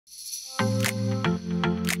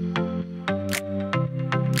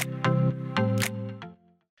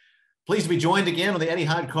Pleased to be joined again on the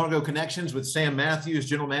Etihad Cargo Connections with Sam Matthews,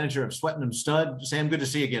 General Manager of Swettenham Stud. Sam, good to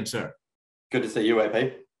see you again, sir. Good to see you,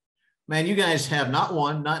 AP. Man, you guys have not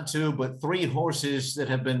one, not two, but three horses that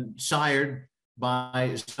have been sired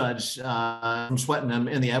by studs from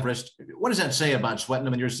Swettenham in the Everest. What does that say about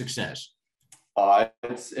Swettenham and your success?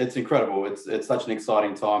 It's incredible. It's such an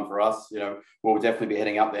exciting time for us. You know, we'll definitely be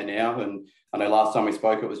heading up there now. And I know last time we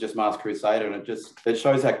spoke, it was just Masked Crusader, and it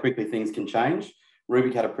shows how quickly things can change.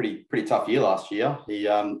 Rubick had a pretty tough year last year. He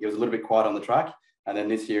was a little bit quiet on the track, and then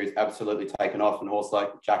this year he's absolutely taken off. And horse like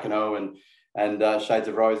Jacquinot and Shades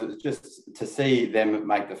of Rose, it was just to see them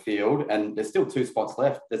make the field. And there's still two spots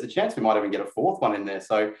left. There's a chance we might even get a fourth one in there.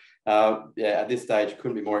 So yeah, at this stage,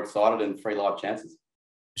 couldn't be more excited, and three live chances.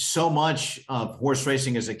 So much of horse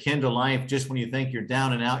racing is akin to life. Just when you think you're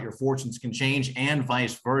down and out, your fortunes can change, and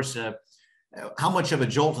vice versa. How much of a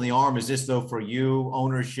jolt in the arm is this, though, for you,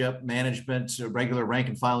 ownership, management, regular rank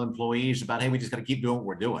and file employees, about, hey, we just got to keep doing what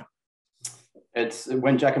we're doing? It's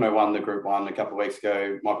when Jacquinot won the Group 1 a couple of weeks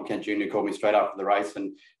ago. Michael Kent Jr. called me straight after the race,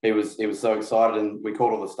 and he was so excited. And we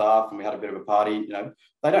called all the staff, and we had a bit of a party. You know,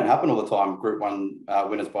 they don't happen all the time, Group 1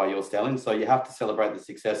 winners by your stallions. So you have to celebrate the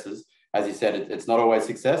successes. As you said, it's not always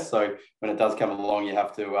success. So when it does come along, you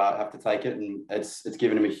have to take it. And it's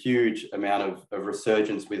given him a huge amount of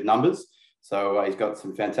resurgence with numbers. So he's got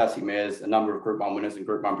some fantastic mares, a number of Group 1 winners and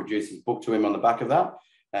Group 1 producers booked to him on the back of that.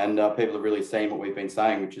 And people have really seen what we've been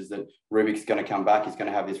saying, which is that Rubick's going to come back. He's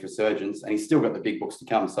going to have this resurgence, and he's still got the big books to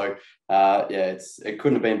come. So yeah, it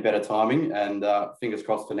couldn't have been better timing, and fingers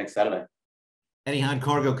crossed for next Saturday. Etihad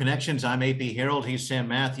Cargo Connections. I'm AP Herrald. He's Sam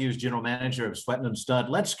Matthews, General Manager of Swettenham Stud.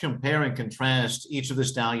 Let's compare and contrast each of the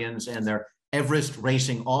stallions and their Everest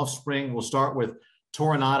racing offspring. We'll start with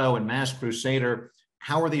Toronado and Masked Crusader.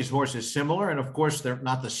 How are these horses similar? And of course, they're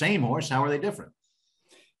not the same horse. How are they different?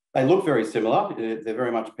 They look very similar. They're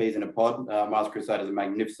very much peas in a pod. Masked Crusader is a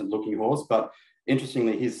magnificent looking horse, but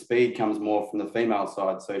interestingly, his speed comes more from the female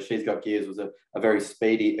side. So She's Got Gears was a very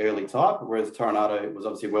speedy early type, whereas Toronado was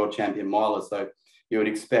obviously a world champion miler. So you would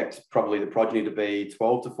expect probably the progeny to be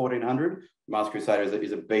 12 to 1400. Masked Crusader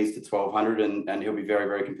is a beast at 1200, and he'll be very,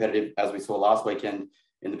 very competitive, as we saw last weekend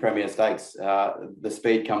in the Premier Stakes. The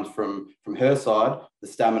speed comes from her side. The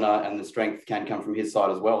stamina and the strength can come from his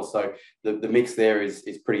side as well. So the mix there is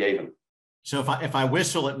pretty even. So if I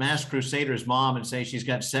whistle at Masked Crusader's mom and say she's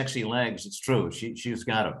got sexy legs, it's true. She's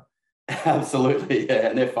got them. Absolutely, yeah,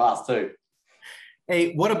 and they're fast too.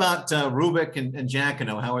 Hey, what about Rubick and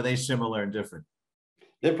Jacquinot? How are they similar and different?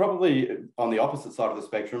 They're probably on the opposite side of the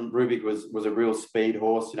spectrum. Rubick was a real speed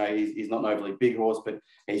horse. You know, he's not an overly big horse, but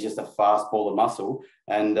he's just a fast ball of muscle.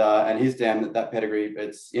 And his dam, that pedigree,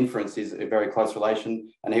 its inference is a very close relation.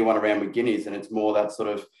 And he won around with guineas, and it's more that sort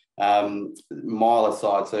of miler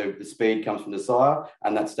side. So the speed comes from the sire,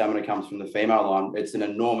 and that stamina comes from the female line. It's an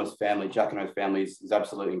enormous family. Jacquinot's family is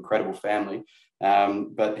absolutely incredible family.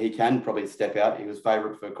 But he can probably step out. He was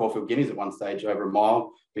favourite for Caulfield Guineas at one stage over a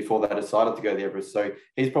mile before they decided to go the Everest. So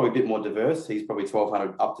he's probably a bit more diverse. He's probably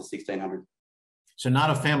 1200 up to 1600. So not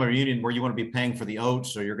a family reunion where you want to be paying for the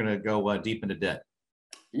oats, or you're going to go deep into debt.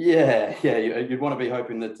 Yeah. You'd want to be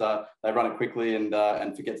hoping that they run it quickly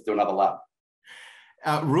and forget to do another lap.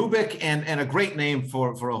 Rubick and a great name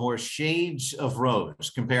for a horse, Shades of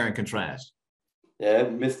Rose. Compare and contrast. Yeah,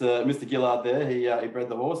 Mr. Gillard there, he bred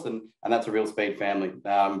the horse, and that's a real speed family.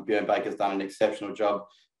 Björn Baker's done an exceptional job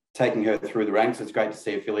taking her through the ranks. It's great to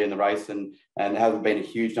see a filly in the race, and there hasn't been a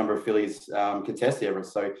huge number of fillies contest the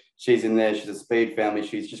Everest. So she's in there. She's a speed family.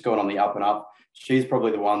 She's just gone on the up and up. She's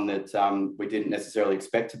probably the one that we didn't necessarily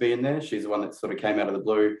expect to be in there. She's the one that sort of came out of the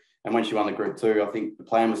blue. And when she won the Group 2, I think the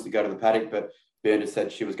plan was to go to the paddock, but Björn just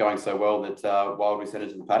said she was going so well that while we sent her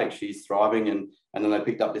to the paddock, she's thriving, and then they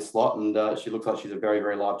picked up this slot, and she looks like she's a very,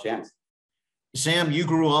 very live chance. Sam, you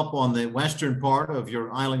grew up on the western part of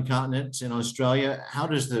your island continent in Australia. How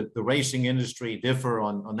does the racing industry differ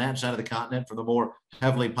on that side of the continent from the more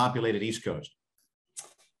heavily populated East Coast?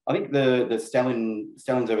 I think the stallions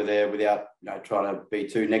over there, without trying to be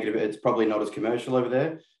too negative, it's probably not as commercial over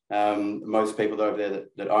there. Most people over there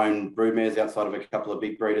that own broodmares outside of a couple of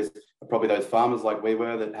big breeders are probably those farmers like we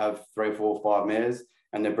were that have 3, 4, 5 mares,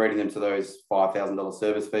 and they're breeding them to those $5,000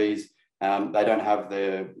 service fees. They don't have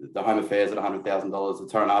the home affairs at $100,000,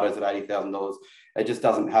 the Toronados at $80,000. It just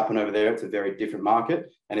doesn't happen over there. It's a very different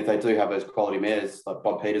market. And if they do have those quality mares, like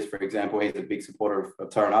Bob Peters, for example, he's a big supporter of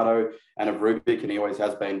Toronado and of Rubick, and he always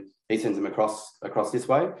has been. He sends them across this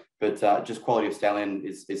way. But just quality of stallion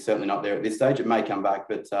is certainly not there at this stage. It may come back,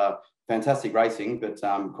 but fantastic racing, but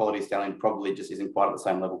quality stallion probably just isn't quite at the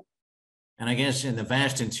same level. And I guess in the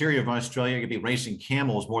vast interior of Australia, you could be racing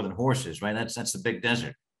camels more than horses, right? That's the big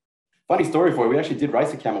desert. Funny story for you. We actually did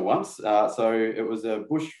race a camel once. So it was a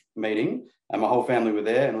bush meeting and my whole family were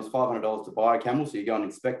there, and it was $500 to buy a camel. So you go and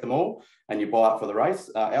inspect them all and you buy it for the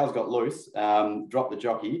race. Ours got loose, dropped the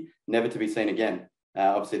jockey, never to be seen again.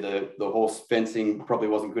 Obviously, the horse fencing probably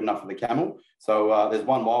wasn't good enough for the camel. So there's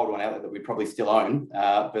one wild one out there that we probably still own.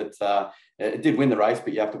 But it did win the race,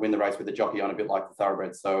 but you have to win the race with the jockey on, a bit like the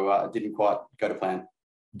thoroughbred. So it didn't quite go to plan.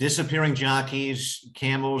 Disappearing jockeys,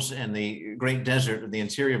 camels, and the great desert of the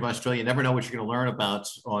interior of Australia. You never know what you're going to learn about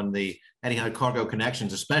on the Etihad Cargo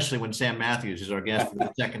Connections, especially when Sam Matthews is our guest for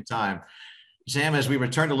the second time. Sam, as we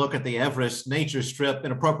return to look at the Everest nature strip,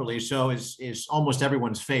 inappropriately so, is almost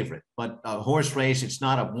everyone's favorite. But a horse race, it's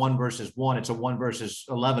not a 1 versus 1, it's a 1 versus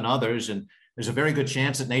 11 others. And there's a very good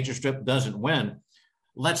chance that nature strip doesn't win.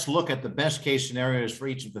 Let's look at the best case scenarios for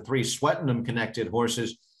each of the 3 Swettenham connected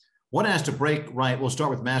horses. What has to break right? We'll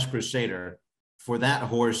start with Masked Crusader for that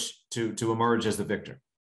horse to emerge as the victor.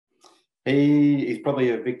 He is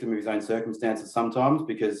probably a victim of his own circumstances sometimes,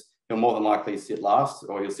 because he'll more than likely sit last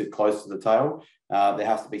or he'll sit close to the tail. There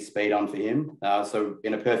has to be speed on for him. So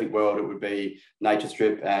in a perfect world, it would be nature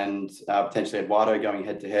strip and potentially Eduardo going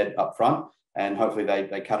head to head up front. And hopefully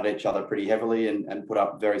they cut at each other pretty heavily and put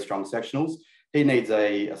up very strong sectionals. He needs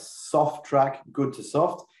a soft track, good to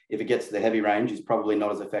soft. If it gets to the heavy range, he's probably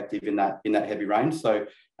not as effective in that heavy range. So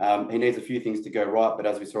he needs a few things to go right. But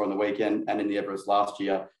as we saw on the weekend and in the Everest last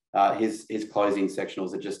year, his closing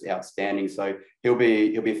sectionals are just outstanding. So he'll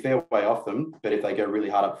be a fair way off them. But if they go really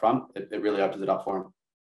hard up front, it really opens it up for him.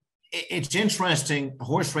 It's interesting.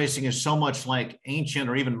 Horse racing is so much like ancient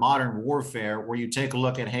or even modern warfare, where you take a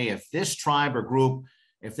look at, hey, if this tribe or group,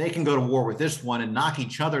 if they can go to war with this one and knock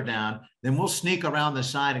each other down, then we'll sneak around the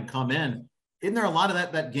side and come in. Isn't there a lot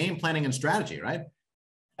of that game planning and strategy, right?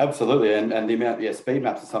 Absolutely. And the amount, speed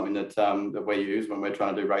maps are something that we use when we're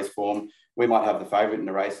trying to do race form. We might have the favourite in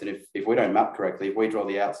the race. And if we don't map correctly, if we draw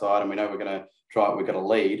the outside and we know we're going to try it, we've got to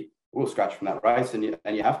lead, we'll scratch from that race. And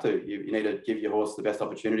you have to. You need to give your horse the best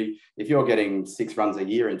opportunity. If you're getting 6 runs a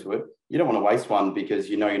year into it, you don't want to waste one because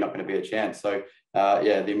you know you're not going to be a chance. So,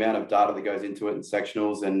 the amount of data that goes into it and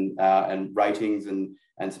sectionals and ratings and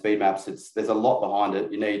speed maps, there's a lot behind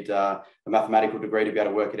it. You need a mathematical degree to be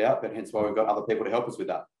able to work it out, but hence why we've got other people to help us with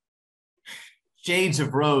that. Shades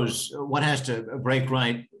of Rose, what has to break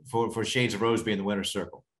right for Shades of Rose being the winner's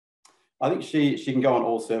circle? I think she can go on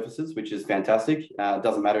all surfaces, which is fantastic. It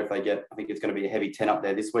doesn't matter if they get, I think it's going to be a heavy 10 up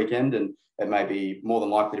there this weekend, and it may be more than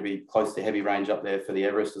likely to be close to heavy range up there for the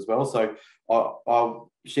Everest as well. So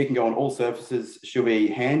she can go on all surfaces. She'll be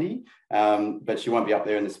handy, but she won't be up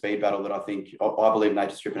there in the speed battle that I believe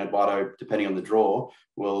Nature Strip and Eduardo, depending on the draw,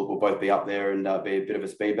 will both be up there and be a bit of a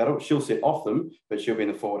speed battle. She'll sit off them, but she'll be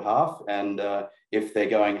in the forward half. And if they're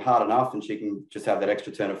going hard enough and she can just have that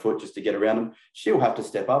extra turn of foot just to get around them, she'll have to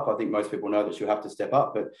step up. I think most people know that she'll have to step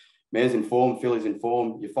up, but mare's in form, filly's in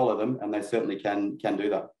form, you follow them, and they certainly can do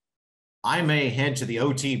that. I may head to the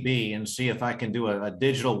OTB and see if I can do a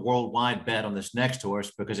digital worldwide bet on this next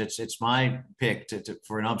horse, because it's my pick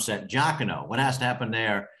for an upset. Jacquinot, what has to happen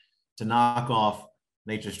there to knock off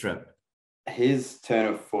Nature Strip? His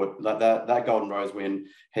turn of foot, like that Golden Rose win,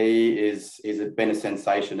 he is been a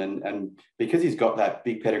sensation, and because he's got that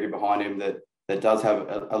big pedigree behind him that does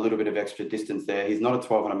have a little bit of extra distance there. He's not a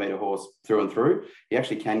 1,200 metre horse through and through. He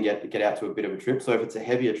actually can get out to a bit of a trip. So if it's a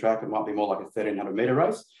heavier track, it might be more like a 1,300 metre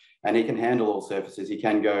race. And he can handle all surfaces. He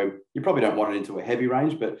can go, you probably don't want it into a heavy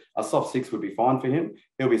range, but a soft 6 would be fine for him.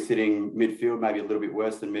 He'll be sitting midfield, maybe a little bit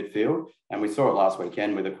worse than midfield. And we saw it last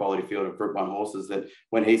weekend with a quality field of Group 1 horses that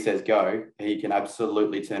when he says go, he can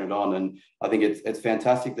absolutely turn it on. And I think it's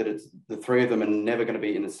fantastic that it's the 3 of them are never going to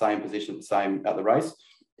be in the same position, at the race.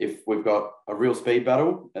 If we've got a real speed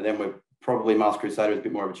battle, and then we're probably Masked Crusader has a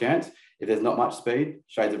bit more of a chance. If there's not much speed,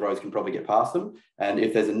 Shades of Rose can probably get past them. And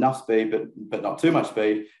if there's enough speed, but not too much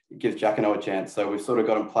speed, it gives Jacquinot a chance. So we've sort of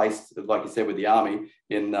got him placed, like you said, with the army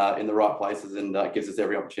in the right places, and gives us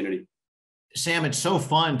every opportunity. Sam, it's so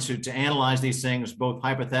fun to analyze these things, both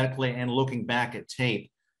hypothetically and looking back at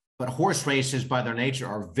tape. But horse races, by their nature,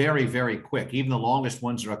 are very, very quick. Even the longest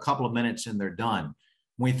ones are a couple of minutes and they're done.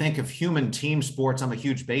 When we think of human team sports, I'm a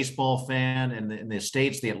huge baseball fan. And in the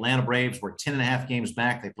States, the Atlanta Braves were 10 and a half games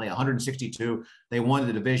back. They play 162. They won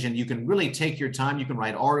the division. You can really take your time. You can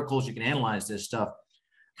write articles. You can analyze this stuff.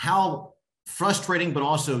 How frustrating, but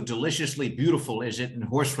also deliciously beautiful is it in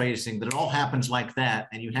horse racing that it all happens like that,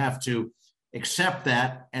 and you have to accept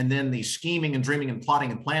that, and then the scheming and dreaming and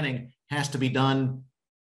plotting and planning has to be done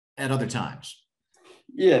at other times.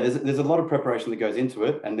 Yeah, there's a lot of preparation that goes into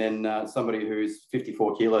it, and then somebody who's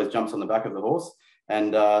 54 kilos jumps on the back of the horse,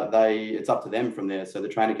 and it's up to them from there. So the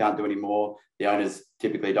trainer can't do any more. The owners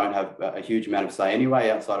typically don't have a huge amount of say anyway,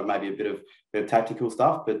 outside of maybe a bit of tactical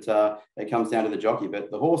stuff, but it comes down to the jockey.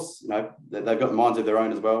 But the horse, they've got minds of their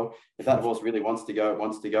own as well. If that horse really wants to go, it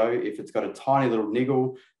wants to go. If it's got a tiny little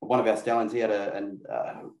niggle, one of our stallions, he had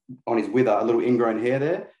on his wither, a little ingrown hair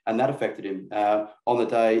there, and that affected him. On the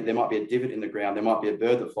day, there might be a divot in the ground. There might be a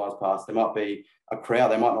bird that flies past. There might be a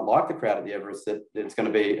crowd. They might not like the crowd at the Everest, that it's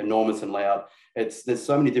going to be enormous and loud. There's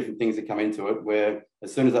so many different things that come into it, where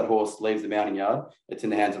as soon as that horse leaves the mounting yard, it's in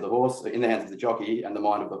the hands of the horse, in the hands of the jockey and the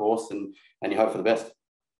mind of the horse, and you hope for the best.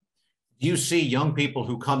 Do you see young people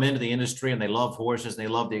who come into the industry and they love horses, and they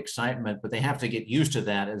love the excitement, but they have to get used to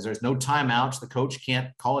that, as there's no timeouts. The coach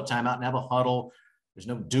can't call a timeout and have a huddle. There's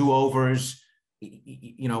no do-overs.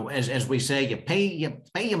 As we say, you pay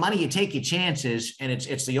your money, you take your chances, and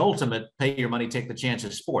it's the ultimate pay your money, take the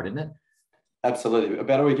chances sport, isn't it? Absolutely.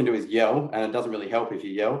 About all you can do is yell, and it doesn't really help if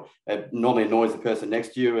you yell. It normally annoys the person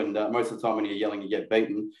next to you, and most of the time when you're yelling, you get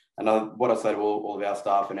beaten. And what I say to all of our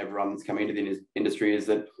staff and everyone that's coming into the industry is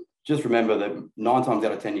that just remember that 9 times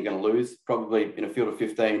out of 10, you're going to lose. Probably in a field of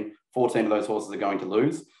 15, 14 of those horses are going to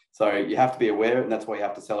lose. So you have to be aware, and that's why you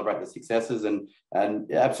have to celebrate the successes. And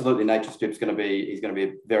absolutely, Nature Strip's he's going to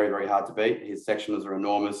be very, very hard to beat. His sectionals are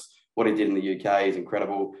enormous. What he did in the UK is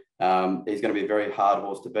incredible. He's going to be a very hard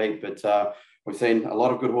horse to beat, but we've seen a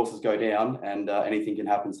lot of good horses go down, and anything can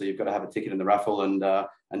happen. So you've got to have a ticket in the raffle, and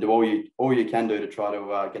do all you can do to try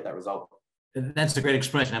to get that result. That's a great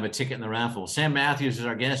expression, have a ticket in the raffle. Sam Matthews is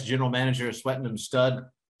our guest, general manager of Swettenham Stud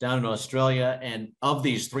down in Australia. And of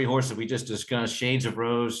these 3 horses we just discussed, Shades of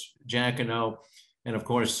Rose, Jacquinot, and of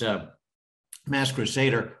course, Masked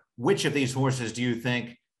Crusader, which of these horses do you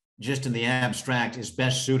think, just in the abstract, is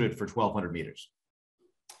best suited for 1,200 meters?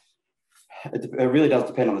 It really does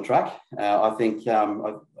depend on the track. I think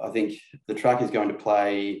the track is going to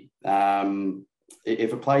play,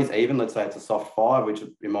 if it plays even, let's say it's a soft 5, which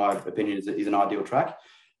in my opinion is an ideal track.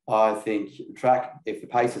 I think track, if the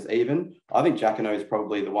pace is even, I think Jacquinot is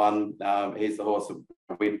probably the one. He's the horse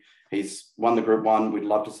he's won the Group 1. We'd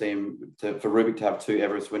love to see him, for Rubick to have 2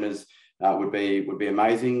 Everest winners would be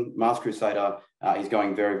amazing. Masked Crusader, he's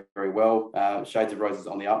going very, very well. Shades of Rose is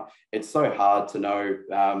on the up. It's so hard to know.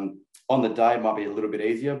 On the day, it might be a little bit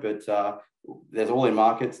easier, but there's all in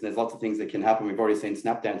markets, and there's lots of things that can happen. We've already seen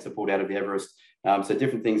Snap Dancer pulled out of the Everest. So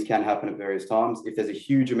different things can happen at various times. If there's a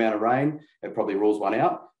huge amount of rain, it probably rules one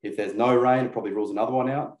out. If there's no rain, it probably rules another one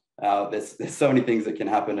out. There's so many things that can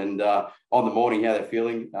happen. And on the morning, how they're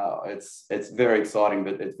feeling, it's very exciting,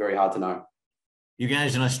 but it's very hard to know. You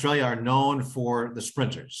guys in Australia are known for the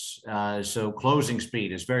sprinters. So closing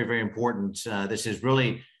speed is very, very important. This is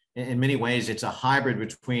really, in many ways, it's a hybrid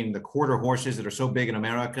between the quarter horses that are so big in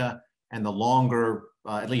America and the longer,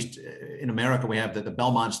 at least in America, we have the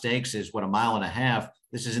Belmont Stakes is what, 1.5 miles.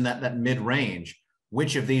 This is in that mid-range.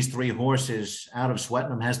 Which of these 3 horses out of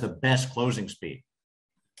Swettenham has the best closing speed?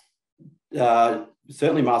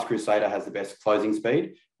 Certainly Masked Crusader has the best closing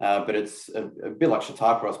speed, but it's a bit like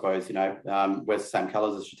Chautauqua, I suppose. Wears the same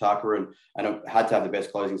colours as Chautauqua, and it had to have the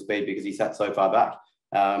best closing speed because he sat so far back.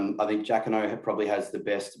 I think Jacquinot probably has the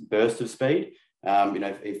best burst of speed.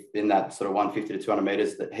 If in that sort of 150 to 200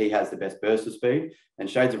 meters, that he has the best burst of speed. And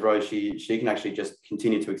Shades of Rose, she can actually just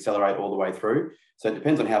continue to accelerate all the way through. So it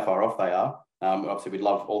depends on how far off they are. Obviously, we'd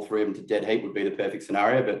love all 3 of them to dead heat would be the perfect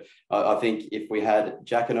scenario. But I think if we had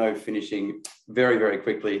Jacquinot finishing very, very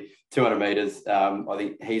quickly, 200 meters, I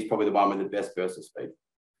think he's probably the one with the best burst of speed.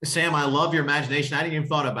 Sam, I love your imagination. I didn't even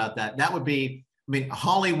thought about that. That would be,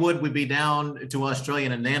 Hollywood would be down to Australia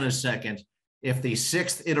in a nanosecond if the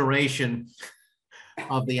 6th iteration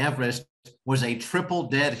of the Everest was a triple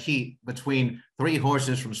dead heat between 3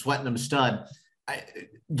 horses from Swettenham Stud.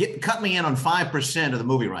 Cut me in on 5% of the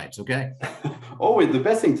movie rights, okay? The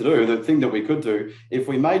best thing to do, the thing that we could do, if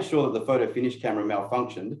we made sure that the photo finish camera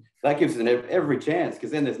malfunctioned, that gives us every chance,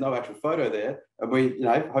 because then there's no actual photo there. And we,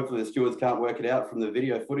 hopefully the stewards can't work it out from the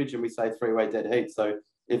video footage, and we say 3-way dead heat. So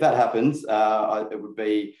if that happens, it would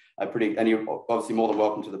be a pretty, and you're obviously more than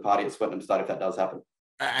welcome to the party at Swettenham Stud if that does happen.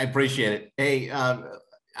 I appreciate it. Hey,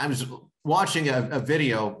 I was watching a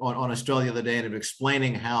video on Australia the other day, and it was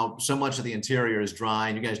explaining how so much of the interior is dry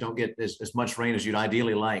and you guys don't get as much rain as you'd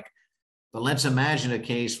ideally like. But let's imagine a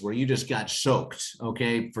case where you just got soaked,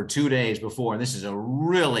 okay, for 2 days before, and this is a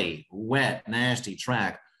really wet, nasty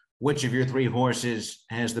track. Which of your 3 horses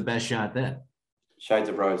has the best shot then? Shades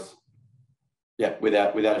of Rose. Yeah,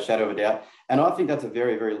 without a shadow of a doubt. And I think that's a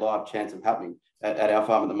very, very live chance of happening. At our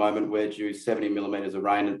farm at the moment, we're due 70 millimetres of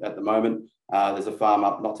rain at the moment. There's a farm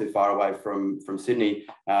up not too far away from Sydney.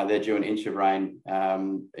 They're due an inch of rain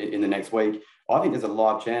in the next week. I think there's a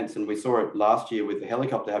live chance, and we saw it last year with the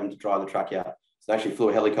helicopter having to dry the track out. So they actually flew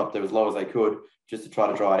a helicopter as low as they could just to try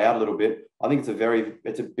to dry it out a little bit. I think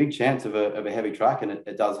it's a big chance of a heavy track, and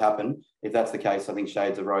it does happen. If that's the case, I think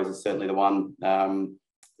Shades of Rose is certainly the one.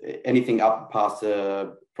 Anything up past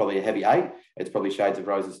probably a heavy 8, it's probably Shades of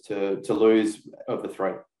Roses to lose of the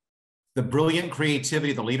 3. The brilliant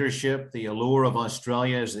creativity, the leadership, the allure of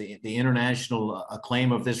Australia is the international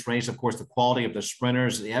acclaim of this race. Of course, the quality of the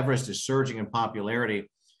sprinters. The Everest is surging in popularity.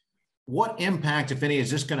 What impact, if any,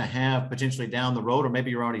 is this going to have potentially down the road, or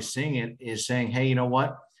maybe you're already seeing it, is saying, hey, you know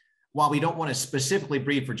what? While we don't want to specifically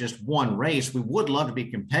breed for just one race, we would love to be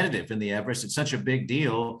competitive in the Everest. It's such a big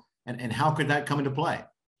deal. And how could that come into play?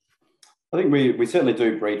 I think we certainly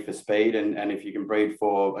do breed for speed, and if you can breed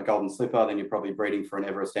for a golden slipper, then you're probably breeding for an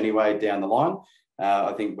Everest anyway down the line.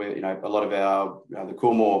 I think a lot of our the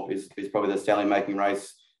Coolmore is probably the stallion making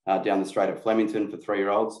race down the straight at Flemington for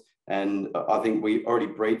 3-year-olds, and I think we already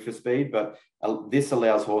breed for speed, but this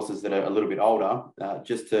allows horses that are a little bit older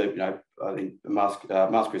just to I think Masked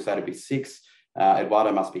Crusader would be 6.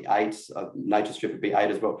 Eduardo must be 8. Nature Strip would be 8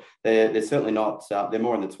 as well. They're certainly not. They're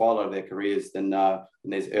more in the twilight of their careers than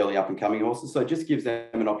these early up and coming horses. So it just gives them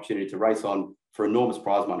an opportunity to race on for enormous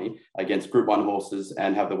prize money against Group 1 horses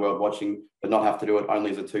and have the world watching, but not have to do it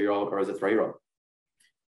only as a 2-year-old or as a 3-year-old.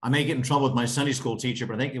 I may get in trouble with my Sunday school teacher,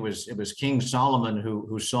 but I think it was King Solomon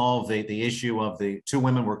who solved the issue of the 2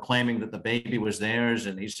 women were claiming that the baby was theirs,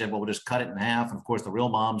 and he said, well, we'll just cut it in half. And of course, the real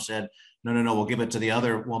mom said, no, we'll give it to the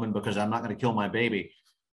other woman because I'm not going to kill my baby.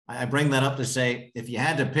 I bring that up to say, if you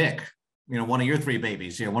had to pick, one of your 3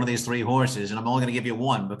 babies here, one of these 3 horses, and I'm only going to give you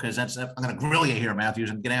one because I'm going to grill you here,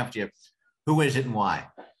 Matthews, and get after you. Who is it and why?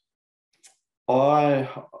 I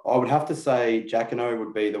would have to say Jacquinot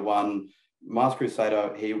would be the one. Masked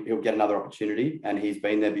Crusader, he'll get another opportunity, and he's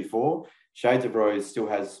been there before. Shades of Rose still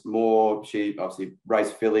has more. She obviously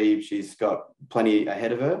raced filly. She's got plenty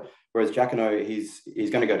ahead of her. Whereas Jacquinot, he's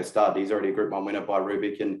going to go to stud. He's already a Group 1 winner by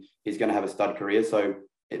Rubick, and he's going to have a stud career. So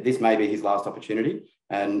this may be his last opportunity.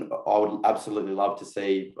 And I would absolutely love to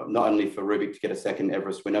see, not only for Rubick to get a second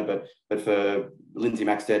Everest winner, but for Lindsay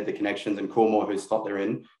Maxted, the connections, and Coolmore, whose slot they're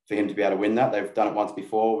in, for him to be able to win that. They've done it once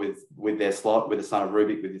before with their slot, with the son of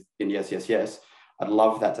Rubick in Yes, Yes, Yes. I'd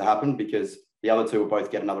love that to happen because the other 2 will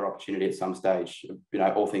both get another opportunity at some stage.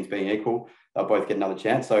 All things being equal, they'll both get another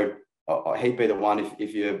chance. So he'd be the one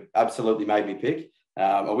if you absolutely made me pick.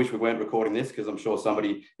 I wish we weren't recording this because I'm sure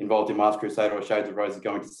somebody involved in Masked Crusader or Shades of Rose is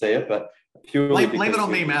going to see it. But purely blame it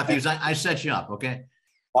on me, Matthews. I set you up, okay?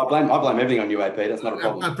 I blame everything on you, AP. That's not a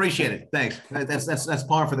problem. I appreciate it. Thanks. That's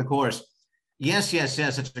par for the course. Yes, yes,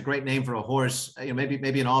 yes. It's a great name for a horse.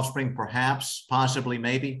 Maybe an offspring, perhaps, possibly,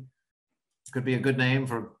 maybe. Could be a good name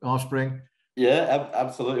for offspring. Yeah,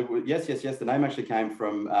 absolutely. Yes, yes, yes. The name actually came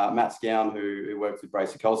from Matt Scown, who works with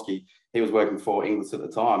Brace Sikorski. He was working for Inglis at the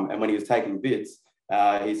time, and when he was taking bids,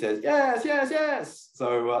 he says, yes, yes, yes.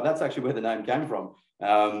 So that's actually where the name came from.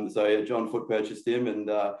 So John Foote purchased him, and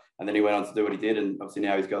then he went on to do what he did, and obviously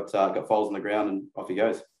now he's got foals on the ground, and off he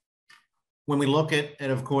goes. When we look at,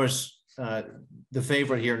 and of course, the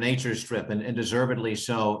favorite here, Nature Strip, and deservedly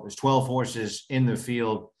so, there's 12 horses in the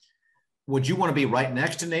field. Would you want to be right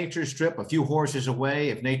next to Nature Strip, a few horses away?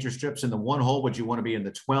 If Nature Strip's in the 1 hole, would you want to be in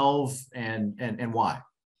the 12, and why?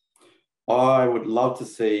 I would love to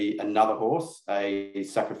see another horse, a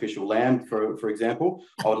Sacrificial Lamb, for example.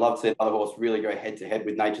 I would love to see another horse really go head-to-head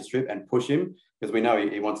with Nature Strip and push him, because we know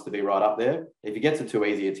he wants to be right up there. If he gets it too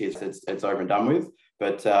easy, it's over and done with.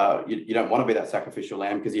 But you don't want to be that Sacrificial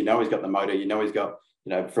Lamb because he's got the motor. He's got,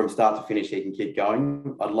 from start to finish, he can keep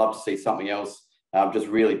going. I'd love to see something else. Just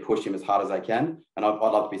really push him as hard as I can. And I'd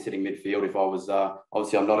love to be sitting midfield if I was,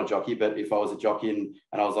 obviously I'm not a jockey, but if I was a jockey and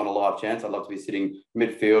I was on a live chance, I'd love to be sitting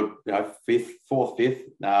midfield, 5th, 4th,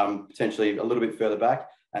 5th, potentially a little bit further back,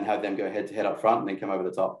 and have them go head to head up front and then come over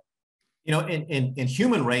the top. In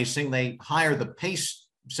human racing, they hire the pace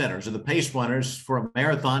setters or the pace runners for a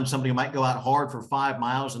marathon. Somebody who might go out hard for 5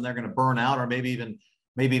 miles and they're going to burn out, or maybe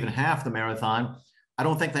even half the marathon. I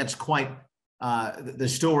don't think that's quite the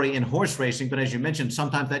story in horse racing, but as you mentioned,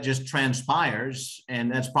 sometimes that just transpires,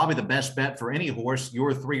 and that's probably the best bet for any horse,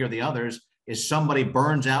 your 3 or the others, is somebody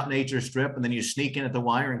burns out Nature Strip and then you sneak in at the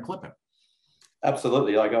wire and clip him.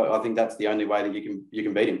 Absolutely. I think that's the only way that you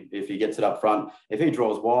can beat him, if he gets it up front. If he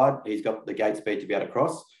draws wide, he's got the gate speed to be able to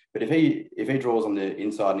cross. But if he draws on the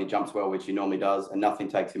inside and he jumps well, which he normally does, and nothing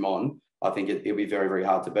takes him on, I think it'll be very, very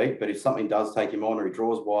hard to beat. But if something does take him on, or he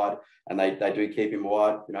draws wide and they do keep him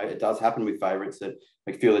wide, you know, it does happen with favourites that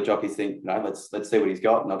a few of the jockeys think, you know, let's see what he's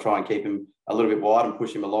got, and they'll try and keep him a little bit wide and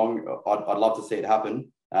push him along. I'd love to see it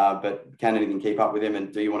happen. But can anything keep up with him?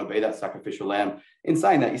 And do you want to be that sacrificial lamb? In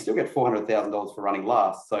saying that, you still get $400,000 for running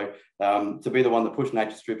last. So to be the one that push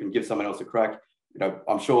Nature Strip and give someone else a crack, you know,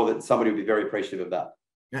 I'm sure that somebody would be very appreciative of that.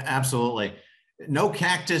 Yeah, absolutely. No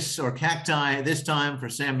cactus or cacti this time for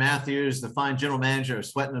Sam Matthews, the fine general manager of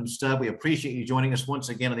Swettenham Stud. We appreciate you joining us once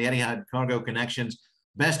again on the Etihad Cargo Connections.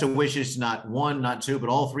 Best of wishes to not one, not two, but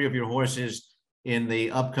all three of your horses in the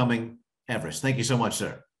upcoming Everest. Thank you so much,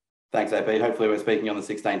 sir. Thanks, AP. Hopefully we're speaking on the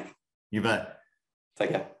 16th. You bet.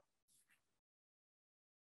 Take care.